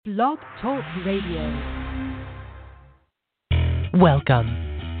Blog Talk Radio. Welcome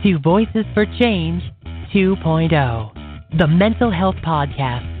to Voices for Change 2.0, the mental health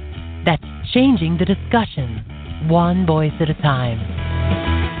podcast that's changing the discussion one voice at a time,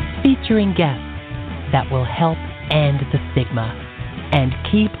 featuring guests that will help end the stigma and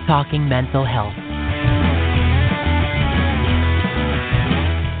keep talking mental health.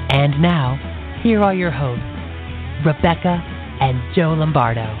 And now, here are your hosts, Rebecca and Joe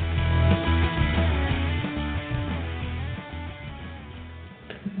Lombardo.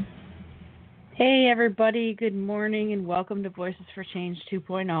 Hey everybody, good morning and welcome to Voices for Change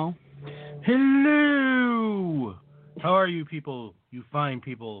 2.0. Hello! How are you people, you fine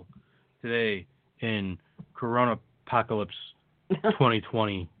people, today in Corona Apocalypse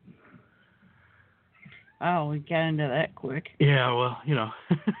 2020? Oh, we got into that quick. Yeah, well, you know,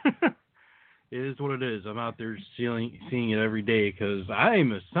 it is what it is. I'm out there seeing it every day because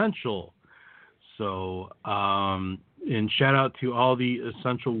I'm essential. So, and shout out to all the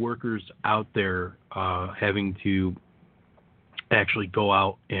essential workers out there having to actually go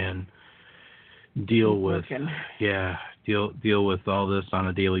out and deal with all this on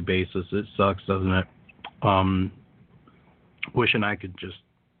a daily basis. It sucks, doesn't it? Wishing I could just,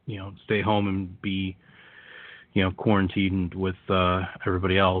 stay home and be, quarantined with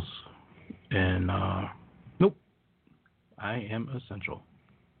everybody else. And nope, I am essential.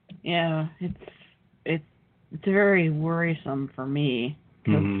 Yeah, it's very worrisome for me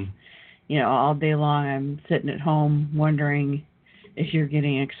because all day long I'm sitting at home wondering if you're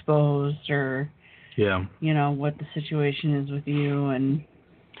getting exposed or what the situation is with you, and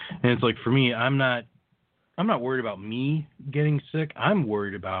it's like, for me, I'm not worried about me getting sick. I'm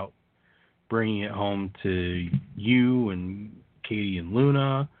worried about bringing it home to you and Katie and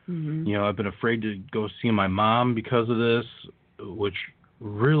Luna. I've been afraid to go see my mom because of this, which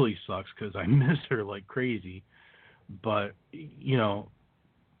really sucks because I miss her like crazy. But,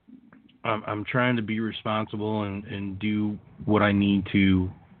 I'm trying to be responsible and do what I need to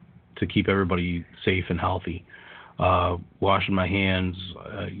keep everybody safe and healthy. Washing my hands,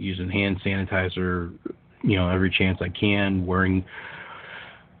 using hand sanitizer, every chance I can, wearing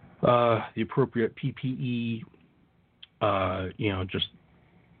the appropriate PPE, just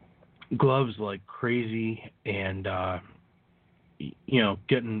gloves like crazy, and when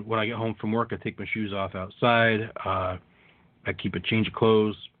I get home from work, I take my shoes off outside. I keep a change of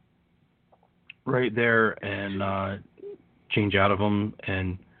clothes right there and change out of them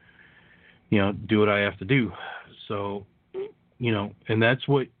and do what I have to do. So and that's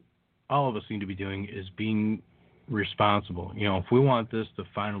what all of us need to be doing, is being responsible. If we want this to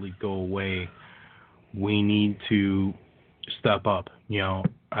finally go away, we need to step up.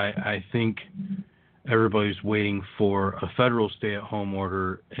 I think everybody's waiting for a federal stay-at-home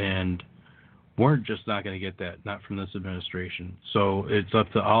order, and we're just not going to get that, not from this administration. So it's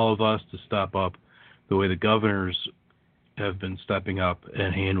up to all of us to step up the way the governors have been stepping up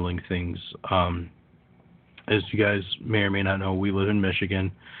and handling things. As you guys may or may not know, we live in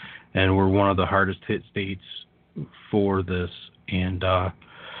Michigan, and we're one of the hardest hit states for this, and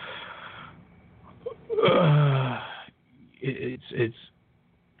it's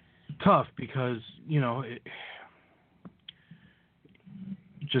tough because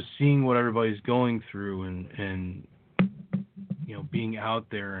just seeing what everybody's going through and being out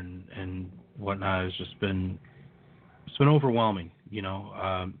there and whatnot has just been overwhelming.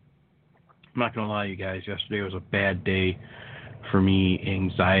 I'm not gonna lie, you guys, yesterday was a bad day for me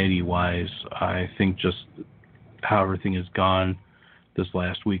anxiety wise. I think just how everything has gone this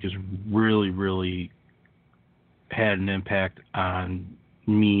last week has really had an impact on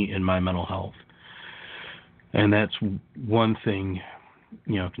me and my mental health. And that's one thing,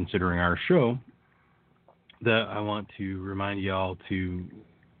 considering our show, that I want to remind y'all to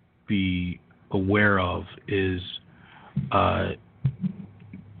be aware of is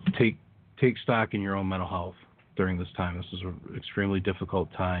take stock in your own mental health during this time. This is an extremely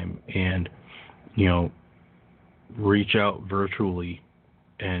difficult time, and reach out virtually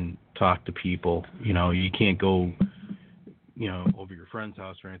and talk to people. You can't go over your friend's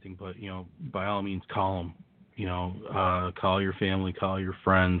house or anything, but by all means call them. Call your family, call your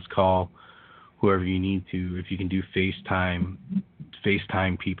friends, call whoever you need to. If you can do FaceTime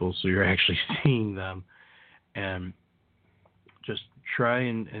people so you're actually seeing them, and just try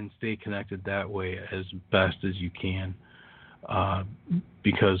and stay connected that way as best as you can,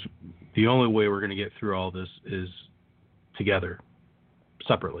 because the only way we're going to get through all this is together,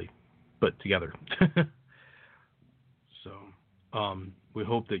 separately, but together. So we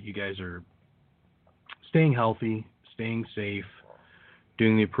hope that you guys are staying healthy, staying safe,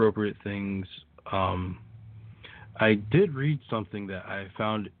 doing the appropriate things. I did read something that I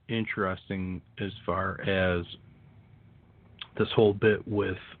found interesting as far as this whole bit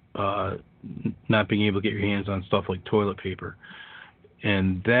with not being able to get your hands on stuff like toilet paper.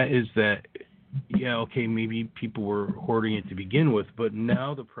 And that is that, yeah, okay, maybe people were hoarding it to begin with, but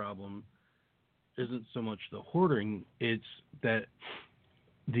now the problem isn't so much the hoarding, it's that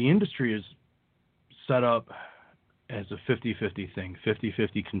the industry is set up as a 50-50 thing,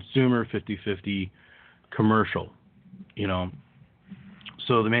 50-50 consumer, 50-50 commercial, you know.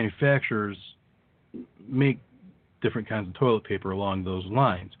 So the manufacturers make different kinds of toilet paper along those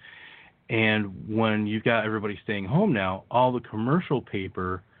lines. And when you've got everybody staying home now, all the commercial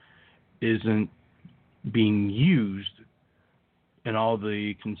paper isn't being used and all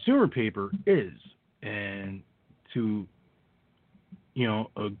the consumer paper is. And to, you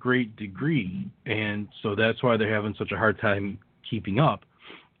know, a great degree. And so that's why they're having such a hard time keeping up.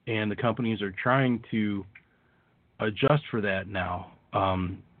 And the companies are trying to adjust for that now.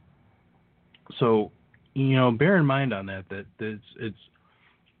 So, you know, bear in mind on that it's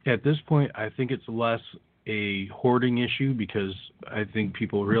at this point, I think it's less a hoarding issue because I think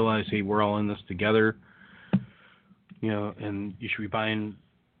people realize, hey, we're all in this together, you know, and you should be buying,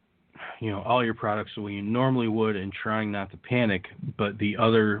 you know, all your products the way you normally would and trying not to panic. But the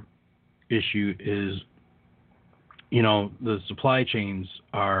other issue is, you know, the supply chains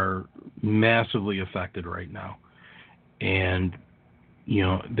are massively affected right now. And, you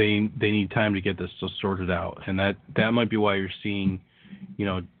know, they need time to get this sorted out. And that might be why you're seeing, you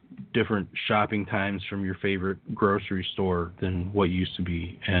know, different shopping times from your favorite grocery store than what used to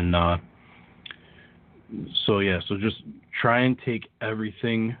be. And so just try and take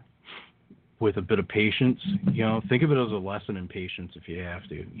everything with a bit of patience. You know, think of it as a lesson in patience if you have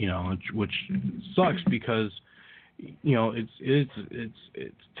to, you know, which sucks because, you know, it's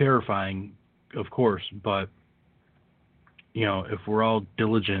terrifying, of course, but, you know, if we're all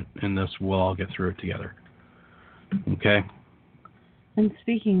diligent in this, we'll all get through it together. Okay? And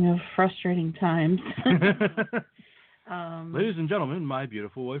speaking of frustrating times, ladies and gentlemen, my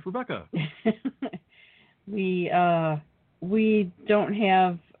beautiful wife, Rebecca. we don't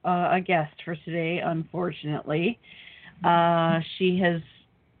have a guest for today, unfortunately. She's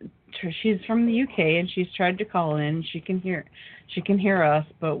from the UK and she's tried to call in. She can hear us,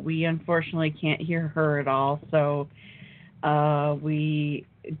 but we unfortunately can't hear her at all. So we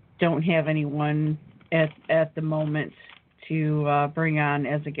don't have anyone at the moment to bring on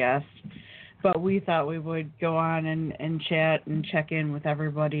as a guest, but we thought we would go on and chat and check in with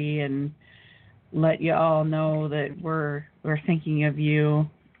everybody and let you all know that we're thinking of you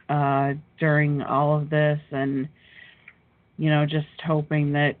during all of this, and you know, just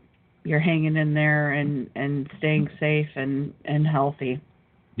hoping that you're hanging in there and staying safe and healthy.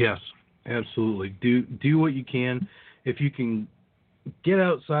 Yes, absolutely. Do what you can. If you can get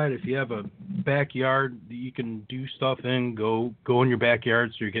outside, if you have a backyard that you can do stuff in, go in your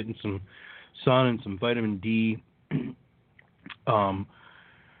backyard so you're getting some sun and some vitamin D.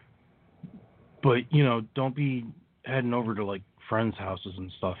 But, you know, don't be heading over to, like, friends' houses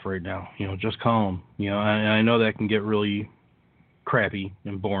and stuff right now. You know, just call them. You know, I know that can get really crappy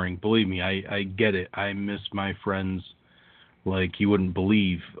and boring. Believe me, I get it. I miss my friends like you wouldn't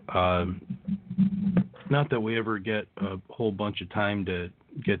believe. Not that we ever get a whole bunch of time to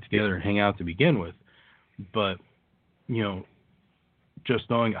get together and hang out to begin with, but, you know, just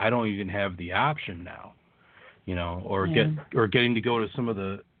knowing I don't even have the option now, you know, or getting to go to some of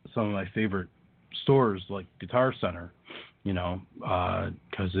my favorite stores like Guitar Center, you know,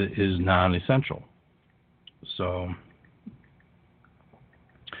 because it is non-essential. So,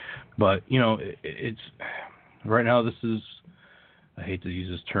 but, you know, it's right now this is, I hate to use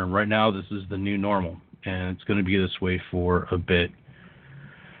this term, right now this is the new normal, and it's going to be this way for a bit.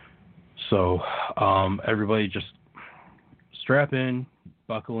 So everybody just strap in,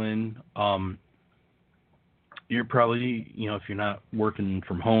 buckle in. You're probably, you know, if you're not working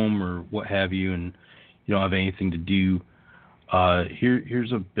from home or what have you, and you don't have anything to do,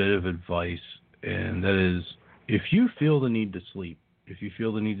 here's a bit of advice, and that is, if you feel the need to sleep, if you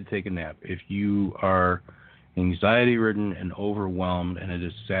feel the need to take a nap, if you are anxiety-ridden and overwhelmed and it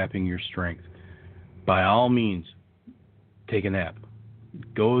is sapping your strength, by all means, take a nap.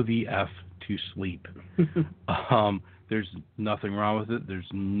 Go the F to sleep. There's nothing wrong with it. There's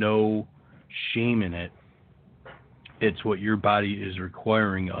no shame in it. It's what your body is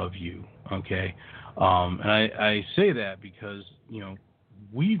requiring of you, okay? And I say that because, you know,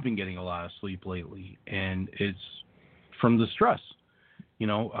 we've been getting a lot of sleep lately, and it's from the stress. You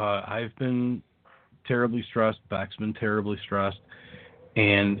know, I've been terribly stressed. Beck's been terribly stressed.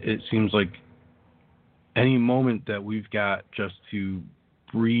 And it seems like any moment that we've got just to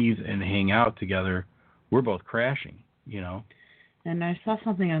breathe and hang out together, we're both crashing, you know. And I saw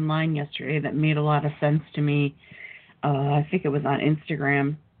something online yesterday that made a lot of sense to me. I think it was on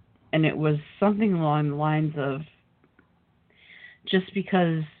Instagram, and it was something along the lines of, just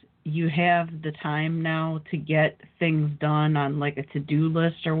because you have the time now to get things done on like a to-do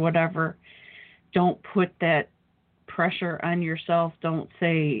list or whatever, don't put that pressure on yourself. Don't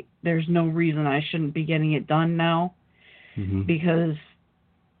say there's no reason I shouldn't be getting it done now, because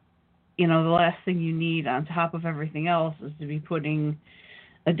the last thing you need on top of everything else is to be putting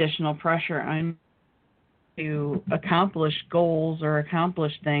additional pressure on to accomplish goals or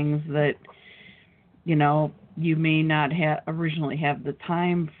accomplish things that you may not originally have the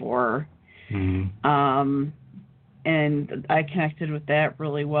time for. And I connected with that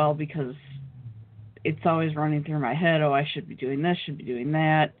really well, because it's always running through my head, I should be doing this, should be doing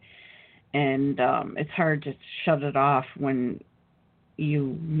that. And it's hard to shut it off when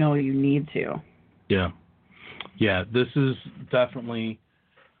you know you need to. Yeah, this is definitely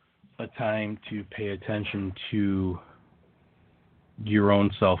a time to pay attention to your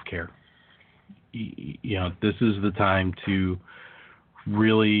own self-care. This is the time to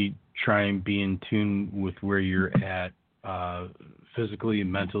really try and be in tune with where you're at, physically,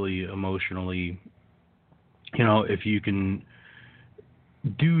 mentally, emotionally. If you can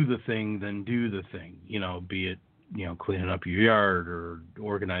do the thing, then do the thing, be it, cleaning up your yard or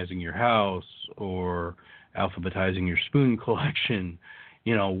organizing your house or alphabetizing your spoon collection,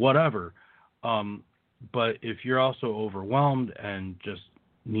 whatever. But if you're also overwhelmed and just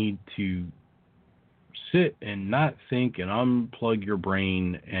need to sit and not think and unplug your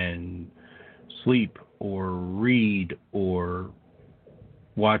brain and sleep or read or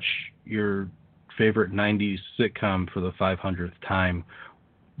watch your favorite 90s sitcom for the 500th time,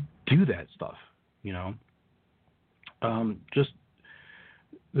 do that stuff, Just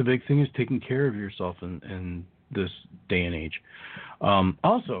the big thing is taking care of yourself in this day and age.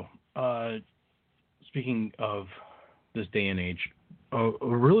 Also, speaking of this day and age, a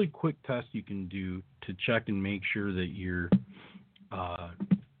really quick test you can do to check and make sure that you're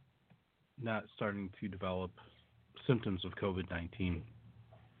not starting to develop symptoms of COVID-19.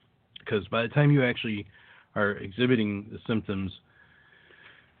 Because by the time you actually are exhibiting the symptoms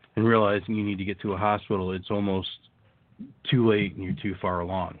and realizing you need to get to a hospital, it's almost too late and you're too far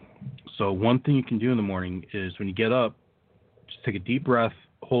along. So one thing you can do in the morning is when you get up, just take a deep breath,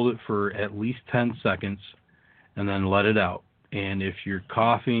 hold it for at least 10 seconds, and then let it out. And if you're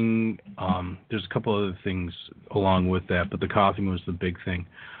coughing, there's a couple other things along with that, but the coughing was the big thing.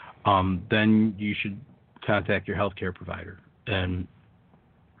 Then you should contact your healthcare provider and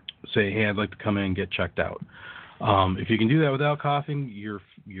say, hey, I'd like to come in and get checked out. If you can do that without coughing,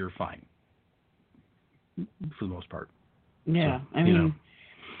 you're fine for the most part. Yeah, so, I mean,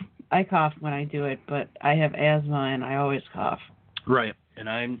 I cough when I do it, but I have asthma and I always cough. Right, and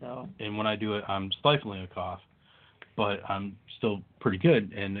and when I do it, I'm stifling a cough, but I'm still pretty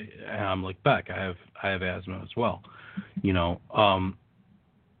good, and I'm like Beck, I have asthma as well,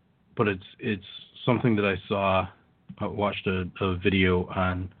 but it's something that I watched a video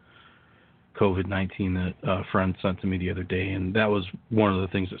on COVID-19 that a friend sent to me the other day, and that was one of the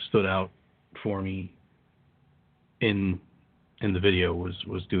things that stood out for me in the video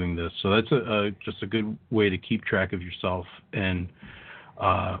was doing this. So that's just a good way to keep track of yourself and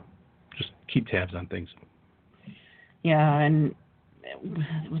just keep tabs on things. Yeah, and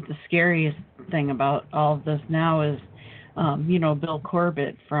what the scariest thing about all of this now is, Bill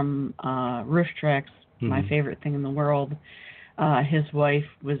Corbett from Roof Tracks, my favorite thing in the world. His wife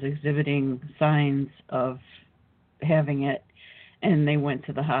was exhibiting signs of having it, and they went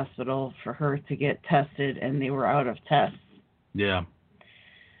to the hospital for her to get tested, and they were out of tests. Yeah.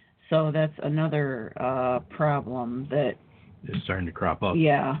 So that's another problem that is starting to crop up.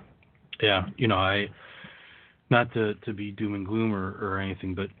 Yeah. Yeah. I not to be doom and gloom or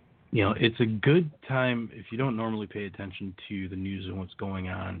anything, but it's a good time if you don't normally pay attention to the news and what's going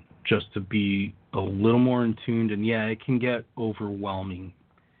on, just to be a little more in tuned. And yeah, it can get overwhelming.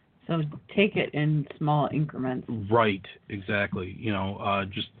 So take it in small increments. Right, exactly.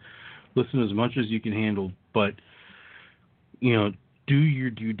 Just listen as much as you can handle, but do your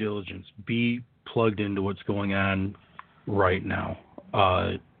due diligence. Be plugged into what's going on right now,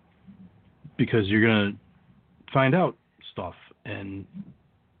 because you're gonna find out stuff. And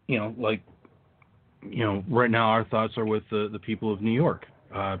right now our thoughts are with the people of New York,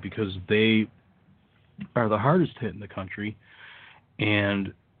 because they are the hardest hit in the country,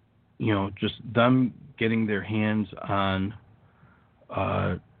 and just them getting their hands on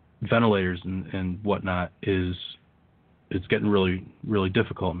ventilators and whatnot it's getting really, really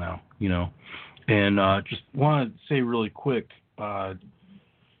difficult now, And just want to say really quick,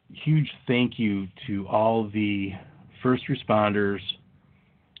 huge thank you to all the first responders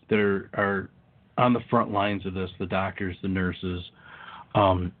that are on the front lines of this, the doctors, the nurses.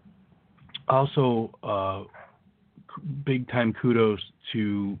 Also, big time kudos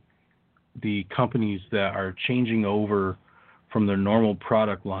to the companies that are changing over from their normal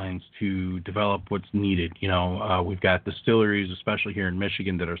product lines to develop what's needed. We've got distilleries, especially here in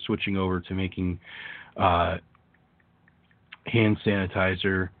Michigan, that are switching over to making hand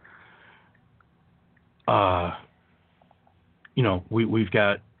sanitizer. We've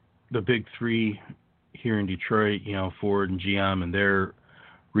got the big three here in Detroit, Ford and GM, and they're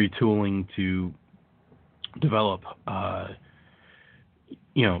retooling to develop,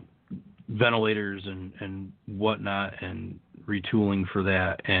 ventilators and whatnot, and retooling for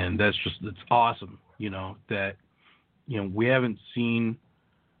that. And it's awesome, that, we haven't seen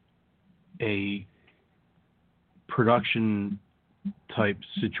a production type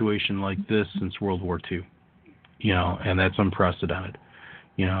situation like this since World War II, and that's unprecedented,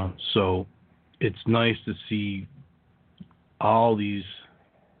 so it's nice to see all these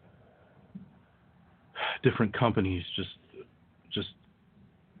different companies just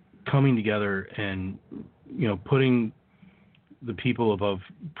coming together and, putting the people above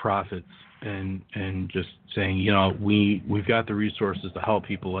profits and just saying, we've got the resources to help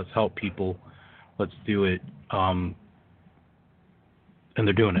people. Let's help people. Let's do it. And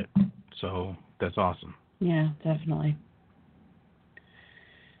they're doing it. So that's awesome. Yeah, definitely.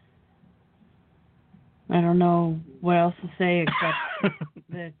 I don't know what else to say except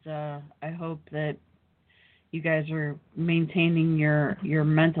that I hope that you guys are maintaining your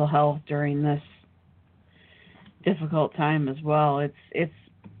mental health during this difficult time as well. It's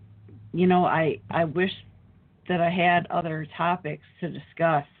I wish that I had other topics to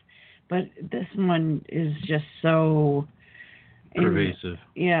discuss, but this one is just so pervasive.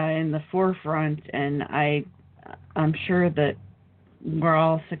 In the forefront, and I'm sure that we're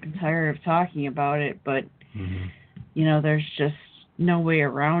all sick and tired of talking about it, but there's just no way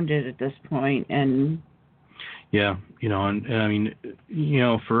around it at this point. And yeah, and I mean,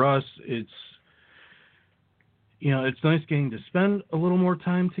 for us, it's nice getting to spend a little more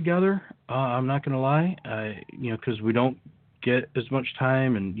time together. I'm not going to lie, because we don't get as much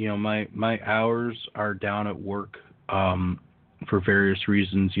time, and my hours are down at work for various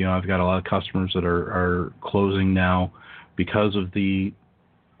reasons. I've got a lot of customers that are closing now because of the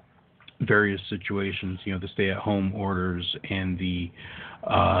various situations, the stay-at-home orders and the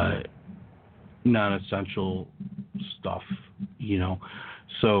non-essential stuff,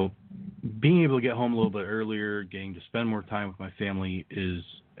 So being able to get home a little bit earlier, getting to spend more time with my family is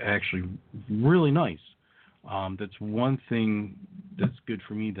actually really nice. That's one thing that's good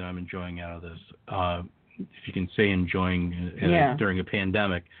for me that I'm enjoying out of this. If you can say enjoying during a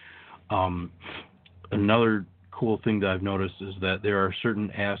pandemic. Another cool thing that I've noticed is that there are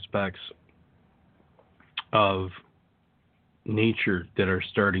certain aspects of nature that are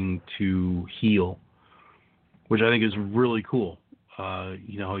starting to heal, which I think is really cool.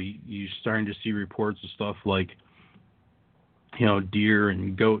 You're starting to see reports of stuff like, deer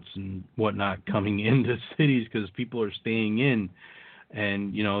and goats and whatnot coming into cities because people are staying in,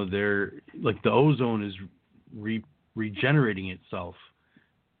 and they're like, the ozone is regenerating itself.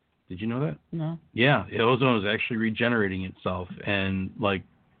 Did you know that? No. Yeah, the ozone is actually regenerating itself, and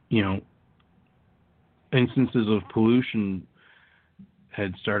instances of pollution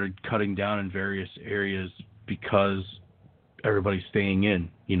had started cutting down in various areas because everybody's staying in.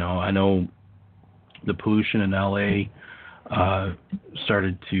 I know the pollution in LA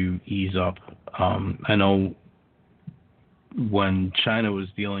started to ease up. I know when China was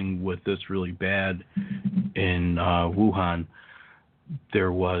dealing with this really bad in Wuhan,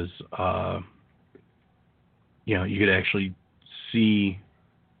 there was, you could actually see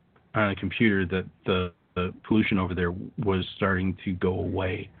on a computer that the pollution over there was starting to go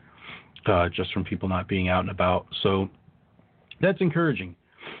away just from people not being out and about. So that's encouraging.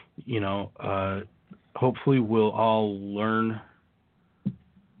 Hopefully we'll all learn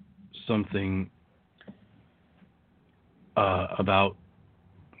something about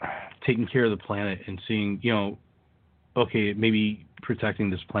taking care of the planet and seeing, okay, maybe protecting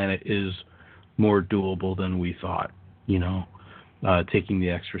this planet is more doable than we thought, taking the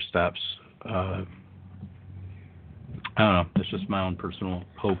extra steps. I don't know. That's just my own personal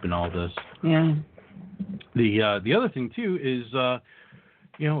hope in all this. Yeah. The other thing too is,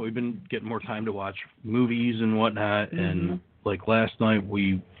 we've been getting more time to watch movies and whatnot, and like last night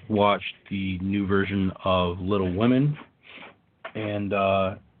we watched the new version of Little Women, and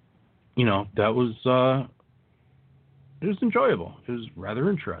you know, that was it was enjoyable. It was rather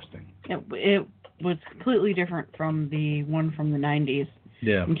interesting. It was completely different from the one from the 90s.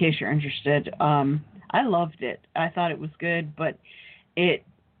 Yeah. In case you're interested, I loved it. I thought it was good, but it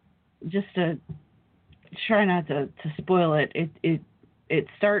just to try not to spoil it. It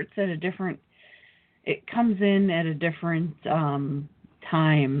starts at a different. It comes in at a different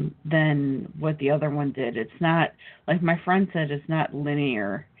time than what the other one did. It's not, like my friend said, it's not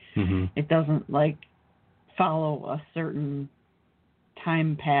linear. Mm-hmm. It doesn't like follow a certain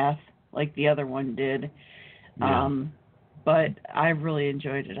time path like the other one did. Yeah. But I really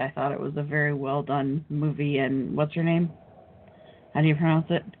enjoyed it. I thought it was a very well done movie. And what's her name? How do you pronounce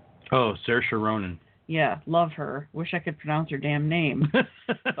it? Oh, Saoirse Ronan. Yeah, love her. Wish I could pronounce her damn name.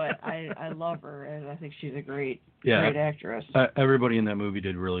 But I love her, and I think she's a great actress. Everybody in that movie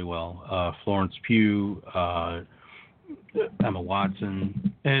did really well. Florence Pugh, Emma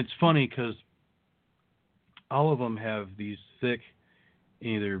Watson. And it's funny because all of them have these thick,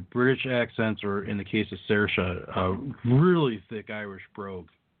 either British accents or, in the case of Saoirse, a really thick Irish brogue.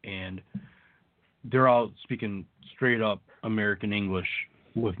 And they're all speaking straight up American English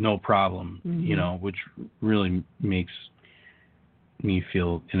with no problem, mm-hmm. you know, which really makes me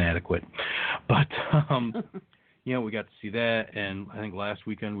feel inadequate. But, you know, we got to see that, and I think last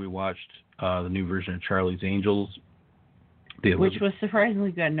weekend we watched the new version of Charlie's Angels. Which was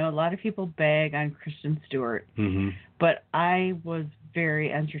surprisingly good. I know a lot of people bag on Kristen Stewart, mm-hmm. but I was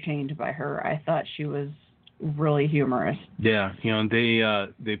very entertained by her. I thought she was really humorous. Yeah, you know,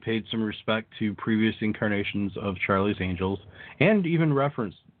 they paid some respect to previous incarnations of Charlie's Angels, and even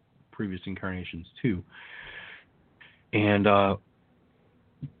referenced previous incarnations too. And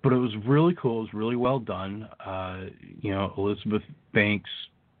but it was really cool. It was really well done. You know, Elizabeth Banks,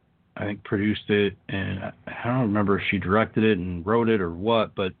 I think, produced it, and I don't remember if she directed it and wrote it or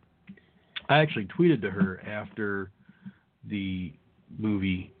what, but I actually tweeted to her after the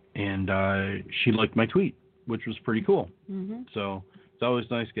movie, and she liked my tweet, which was pretty cool. Mm-hmm. So it's always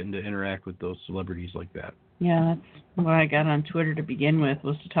nice getting to interact with those celebrities like that. Yeah, that's what I got on Twitter to begin with,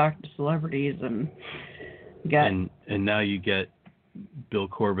 was to talk to celebrities, and and now you get Bill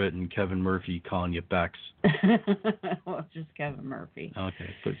Corbett and Kevin Murphy calling you Bex. Well, it's just Kevin Murphy. Okay,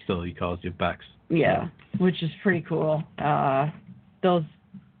 but still he calls you Bex. Yeah, which is pretty cool. Those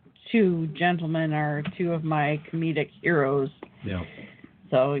two gentlemen are two of my comedic heroes. Yeah.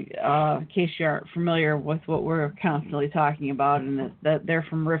 So, in case you aren't familiar with what we're constantly talking about, and that they're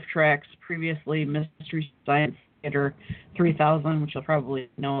from Riff Tracks, previously Mystery Science Theater 3000, which you'll probably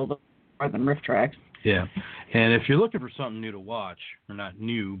know a little more than Riff Tracks. Yeah, and if you're looking for something new to watch, or not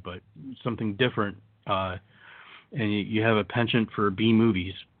new, but something different, and you have a penchant for B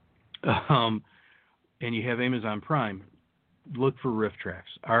movies, and you have Amazon Prime, look for Riff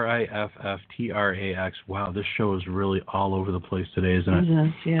Tracks. RIFFTRAX. Wow, this show is really all over the place today, isn't it? It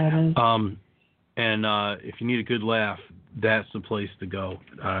is, yeah, it is. And if you need a good laugh, that's the place to go.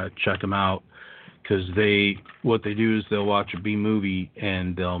 Check them out, because what they do is they'll watch a B movie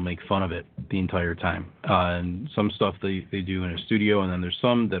and they'll make fun of it the entire time. And some stuff they do in a studio, and then there's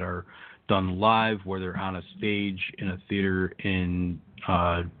some that are done live where they're on a stage in a theater in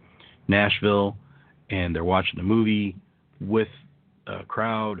Nashville, and they're watching the movie with a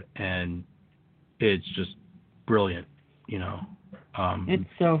crowd, and it's just brilliant, you know. It's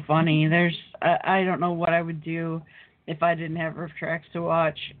so funny. I don't know what I would do if I didn't have Riff Tracks to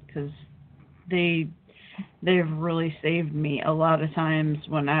watch, because they've really saved me a lot of times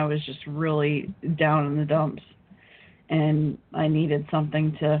when I was just really down in the dumps and I needed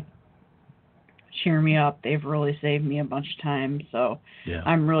something to cheer me up. They've really saved me a bunch of times, so yeah.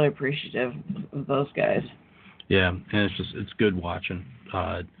 I'm really appreciative of those guys. Yeah, and it's good watching.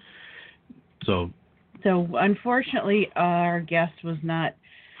 So unfortunately, our guest was not.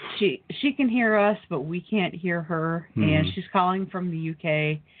 She can hear us, but we can't hear her, and she's calling from the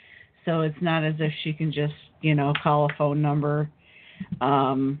UK, so it's not as if she can just call a phone number.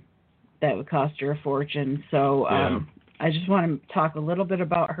 That would cost her a fortune. So I just want to talk a little bit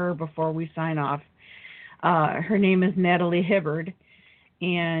about her before we sign off. Her name is Natalie Hibberd,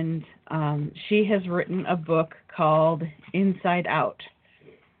 and she has written a book called Inside Out.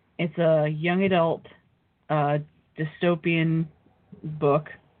 It's a young adult dystopian book.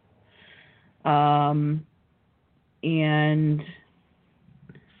 And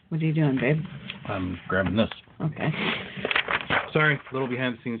what are you doing, babe? I'm grabbing this. Okay. Sorry, a little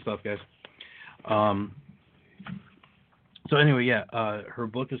behind the scenes stuff, guys. So anyway, her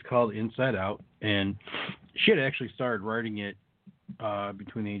book is called Inside Out, and she had actually started writing it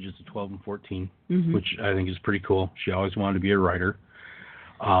between the ages of 12 and 14, which I think is pretty cool. She always wanted to be a writer.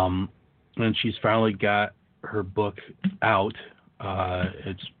 And she's finally got her book out.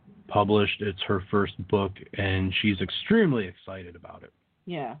 It's published. It's her first book, and she's extremely excited about it.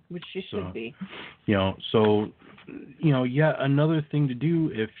 Yeah, which she should be. Yet another thing to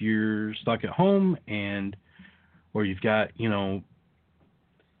do if you're stuck at home or you've got, young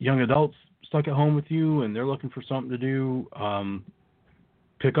adults stuck at home with you and they're looking for something to do,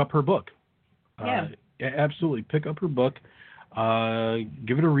 pick up her book. Yeah. Absolutely. Pick up her book.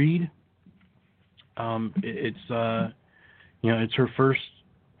 Give it a read. It's her first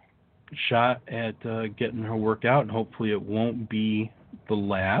shot at getting her work out, and hopefully it won't be the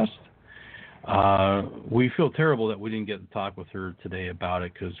last. We feel terrible that we didn't get to talk with her today about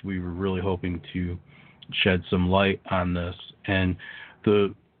it, because we were really hoping to shed some light on this. And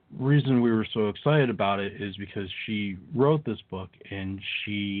the reason we were so excited about it is because she wrote this book, and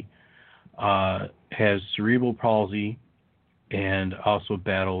she has cerebral palsy and also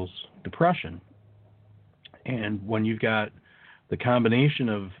battles depression. And when you've got the combination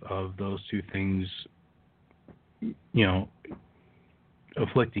of those two things,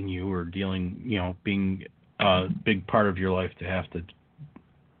 afflicting you or dealing, being a big part of your life to have to,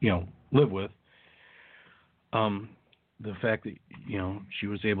 live with, the fact that, she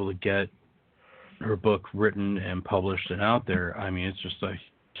was able to get her book written and published and out there, I mean, it's just a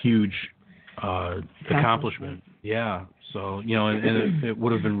huge accomplishment. Yeah. So, and it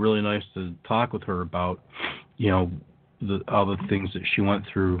would have been really nice to talk with her about, all the things that she went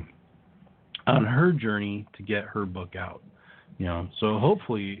through on her journey to get her book out. So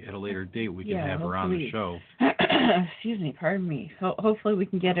hopefully at a later date we can have her on the show. Excuse me, pardon me. Hopefully we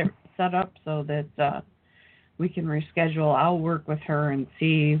can get it set up so that we can reschedule. I'll work with her and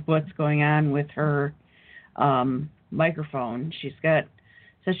see what's going on with her microphone. She's got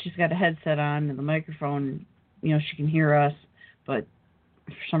a headset on, and the microphone, she can hear us, but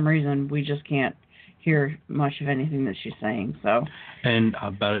for some reason we just can't hear much of anything that she's saying. So. And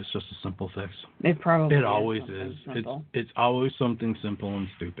I bet it's just a simple fix. It probably It always is. It's always something simple and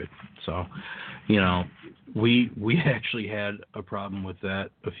stupid. So, we actually had a problem with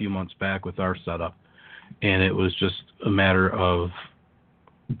that a few months back with our setup, and it was just a matter of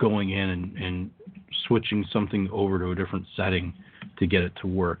going in and switching something over to a different setting to get it to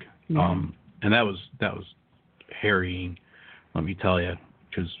work. Yeah. And that was harrying, let me tell you,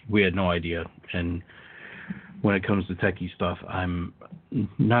 because we had no idea. And when it comes to techie stuff, I'm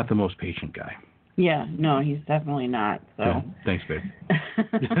not the most patient guy. Yeah, no, he's definitely not. So. Yeah, thanks, babe.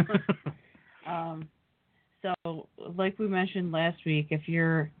 So, like we mentioned last week, if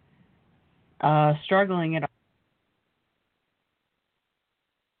you're struggling at all,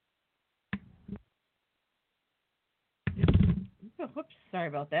 whoops, sorry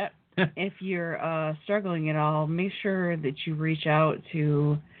about that. If you're struggling at all, make sure that you reach out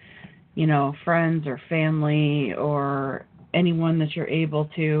to, friends or family or anyone that you're able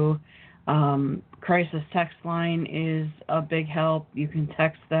to. Crisis text line is a big help. You can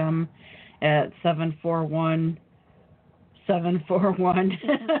text them at 741.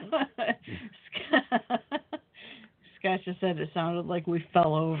 Scott just said it sounded like we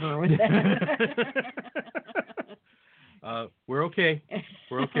fell over with that. We're okay.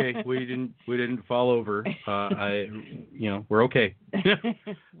 We're okay. We didn't fall over. We're okay.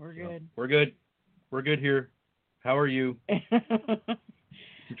 We're good. We're good. We're good here. How are you?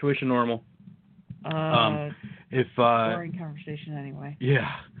 Situation normal. Boring conversation anyway. Yeah.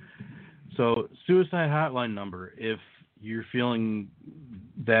 So suicide hotline number, if you're feeling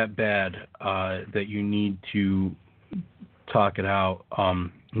that bad that you need to talk it out,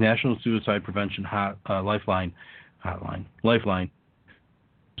 National Suicide Prevention Lifeline is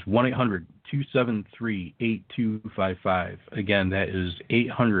 1-800-273-8255. Again, that is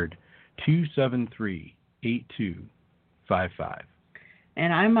 800-273-8255.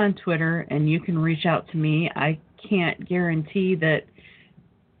 And I'm on Twitter, and you can reach out to me. I can't guarantee that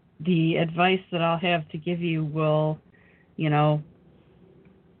the advice that I'll have to give you will,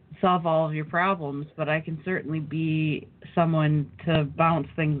 solve all of your problems, but I can certainly be someone to bounce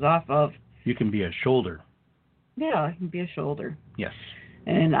things off of. You can be a shoulder. Yeah, I can be a shoulder. Yes.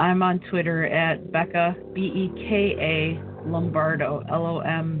 And I'm on Twitter at Becca, Beka Lombardo,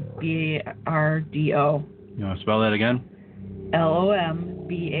 Lombardo. You want to spell that again?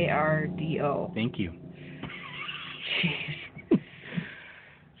 Lombardo. Thank you. Jeez.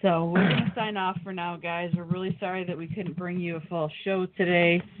 So we're going to sign off for now, guys. We're really sorry that we couldn't bring you a full show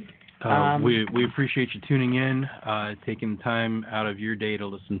today. We appreciate you tuning in, taking time out of your day to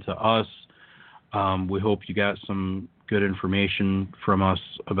listen to us. We hope you got some good information from us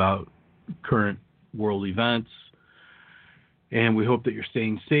about current world events. And we hope that you're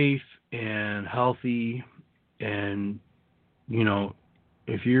staying safe and healthy. And, you know,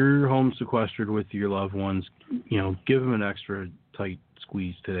 if you're home sequestered with your loved ones, you know, give them an extra tight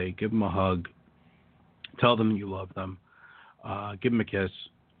squeeze today. Give them a hug. Tell them you love them. Give them a kiss.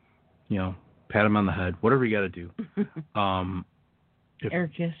 You know, pat them on the head. Whatever you got to do. Air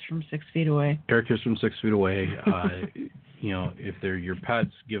kiss from 6 feet away. Air kiss from 6 feet away. You know, if they're your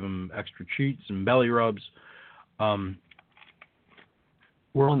pets, give them extra treats and belly rubs.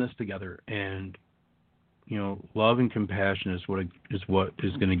 We're on this together, and you know, love and compassion is what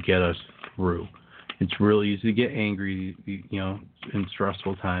is going to get us through. It's really easy to get angry, you know, in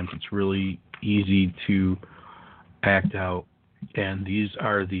stressful times. It's really easy to act out, and these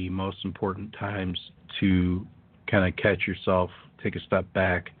are the most important times to kind of catch yourself, take a step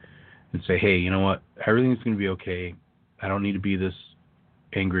back, and say, hey, you know what? Everything's going to be okay. I don't need to be this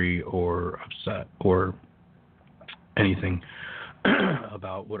angry or upset or anything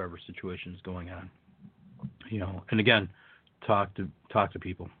about whatever situation is going on. You know, and again, talk to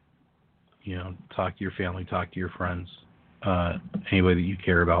people. You know, talk to your family, talk to your friends, anybody that you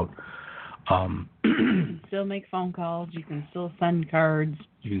care about. You can still make phone calls. You can still send cards.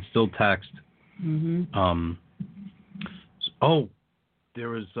 You can still text. Mm-hmm. I want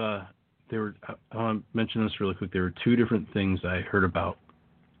to mention this really quick. There were two different things I heard about.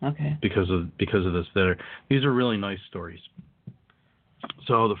 Okay. Because of this, these are really nice stories.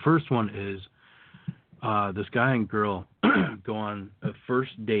 So the first one is this guy and girl go on a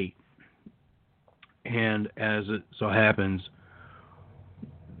first date, and as it so happens,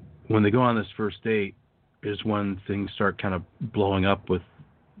 when they go on this first date is when things start kind of blowing up with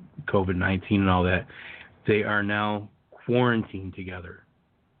COVID-19 and all that. They are now quarantined together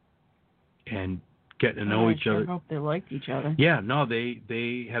and getting to know each other. I hope they liked each other. Yeah, no,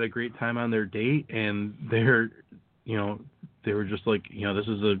 they had a great time on their date, and they were just like, you know, this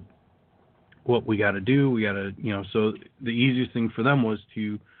is what we got to do. We got to, you know, so the easiest thing for them was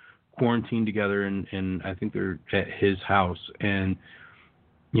to quarantine together, and I think they're at his house, and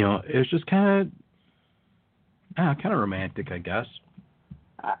you know, it's just kind of romantic, I guess.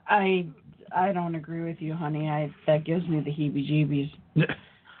 I don't agree with you, honey. That gives me the heebie-jeebies.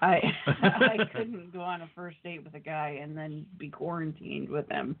 I couldn't go on a first date with a guy and then be quarantined with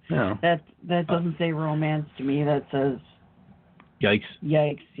him. No. That doesn't say romance to me. That says yikes.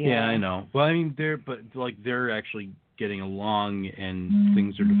 Yikes. Yeah, I know. Well, I mean, they're actually getting along, and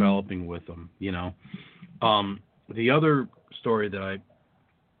things are developing with them. You know, the other story that I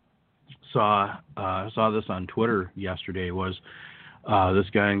saw this on Twitter yesterday was this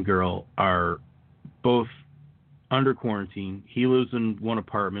guy and girl are both under quarantine. He lives in one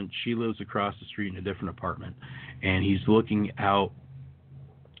apartment. She lives across the street in a different apartment. And he's looking out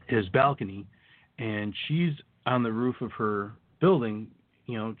his balcony, and she's on the roof of her building,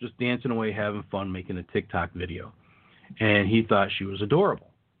 you know, just dancing away, having fun, making a TikTok video. And he thought she was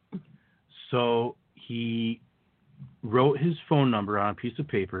adorable. So he wrote his phone number on a piece of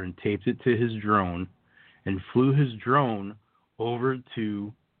paper and taped it to his drone and flew his drone over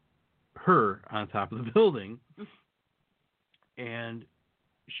to her on top of the building. And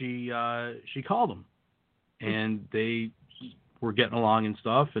she called him, and they were getting along and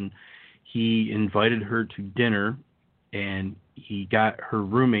stuff, and he invited her to dinner, and he got her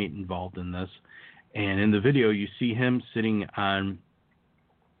roommate involved in this. And in the video, you see him sitting on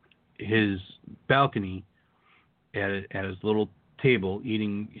his balcony at his little table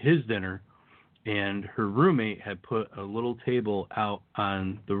eating his dinner, and her roommate had put a little table out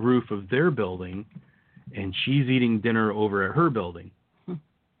on the roof of their building, and she's eating dinner over at her building.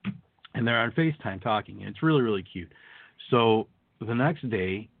 And they're on FaceTime talking, and it's really, really cute. So the next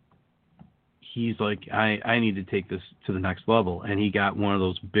day, he's like, I need to take this to the next level. And he got one of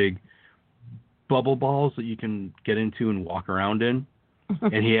those big bubble balls that you can get into and walk around in.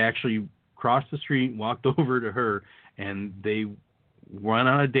 And he actually crossed the street, walked over to her, and they went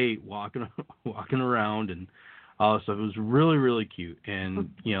on a date walking around and all this stuff. It was really, really cute. And,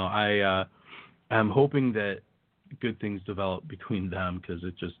 you know, I'm hoping that good things develop between them, because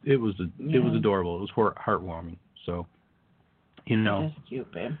it was adorable. It was heartwarming. So, you know. That's cute,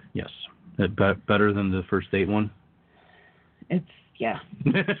 babe. Yes. Better than the first date one? Yeah.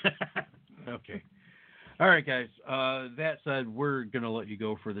 Okay. All right, guys. That said, we're going to let you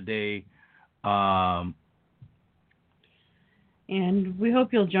go for the day. And we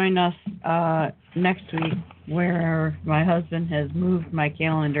hope you'll join us next week, where my husband has moved my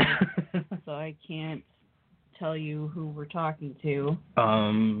calendar, so I can't tell you who we're talking to.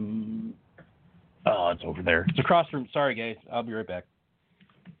 Oh, it's over there. It's across from. Sorry, guys. I'll be right back.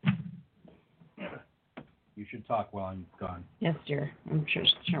 You should talk while I'm gone. Yes, dear. I'm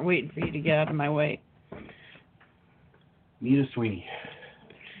just waiting for you to get out of my way. Nita Sweeney.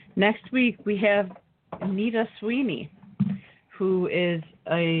 Next week we have Nita Sweeney, who is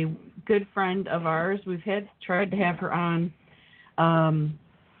a good friend of ours. We've tried to have her on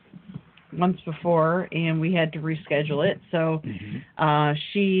once before, and we had to reschedule it. So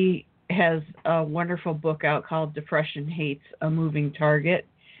she has a wonderful book out called Depression Hates a Moving Target,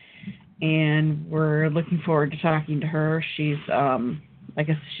 and we're looking forward to talking to her. She's, I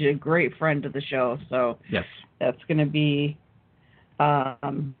guess she's a great friend of the show, so yes, that's going to be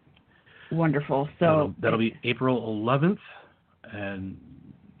wonderful. So that'll be April 11th and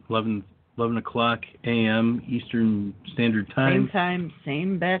 11 o'clock a.m. Eastern Standard Time. Same time,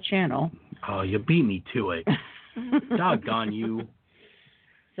 same bat channel. Oh, you beat me to it. Doggone you.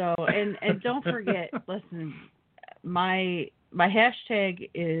 So, and don't forget, listen, my hashtag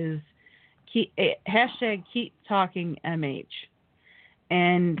is keep talking MH.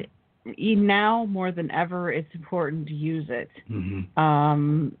 And now more than ever, it's important to use it.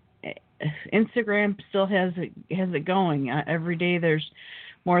 Instagram still has it going. Every day there's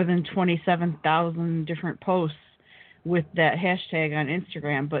more than 27,000 different posts with that hashtag on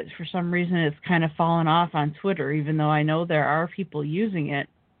Instagram, but for some reason it's kind of fallen off on Twitter, even though I know there are people using it.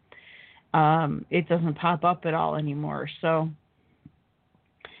 It doesn't pop up at all anymore. So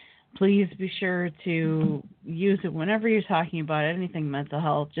please be sure to use it whenever you're talking about anything mental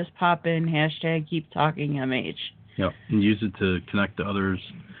health. Just pop in hashtag keep talking MH. Yep, and use it to connect to others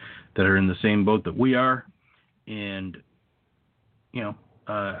that are in the same boat that we are. And,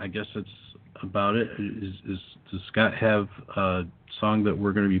 I guess that's about it. Does Scott have a song that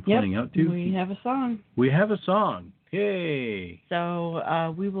we're going to be playing out to? We have a song. We have a song. Yay!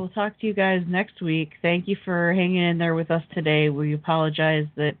 So we will talk to you guys next week. Thank you for hanging in there with us today. We apologize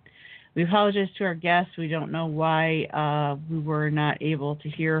to our guests. We don't know why we were not able to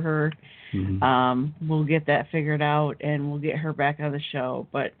hear her. We'll get that figured out, and we'll get her back on the show.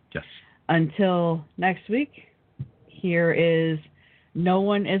 But yes. Until next week, here is No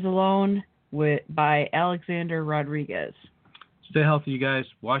One Is Alone by Alexander Rodriguez. Stay healthy, you guys.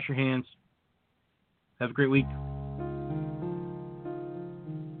 Wash your hands. Have a great week.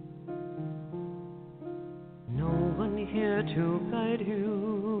 No one here to guide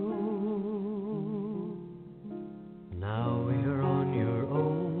you. Now you're on your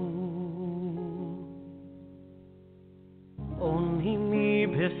own. Only me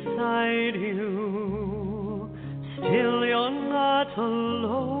beside you. Still you're not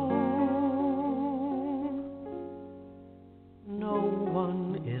alone. No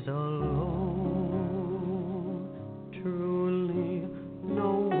one is alone. Truly,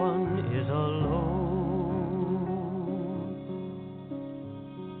 no one is alone.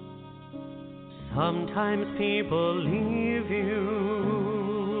 Sometimes people leave you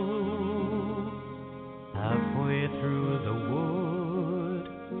halfway through the wood.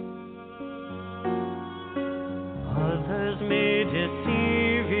 Others may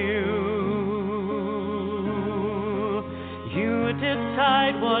deceive you. You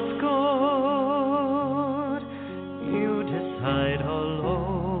decide what's good. You decide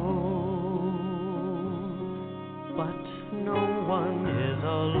alone. But no one is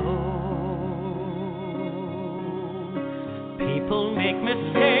alone. People make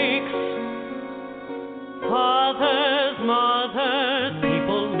mistakes. Fathers, mothers,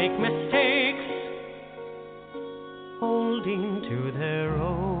 people make mistakes. Holding to their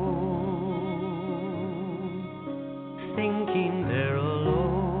own, thinking they're alone.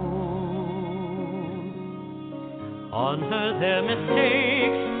 Honor their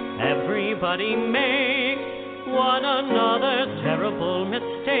mistakes, everybody makes one another's terrible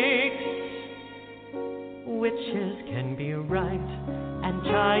mistakes. Witches can be right, and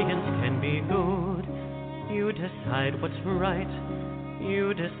giants can be good. You decide what's right,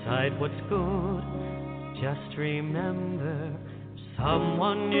 you decide what's good. Just remember,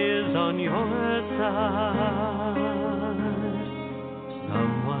 someone is on your side,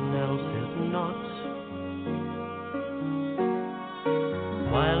 someone else is not.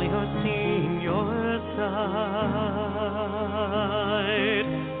 While you're seeing your side,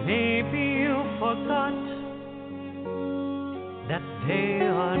 maybe you forgot that they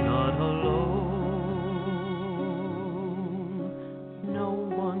are not alone. No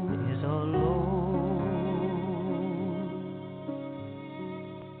one is alone.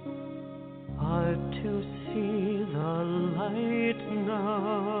 Hard to see the light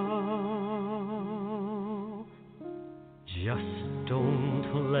now. Just don't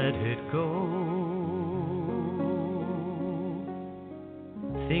let it go.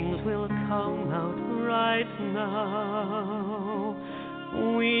 things will come out right now.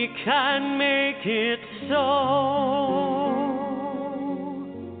 We can make it so.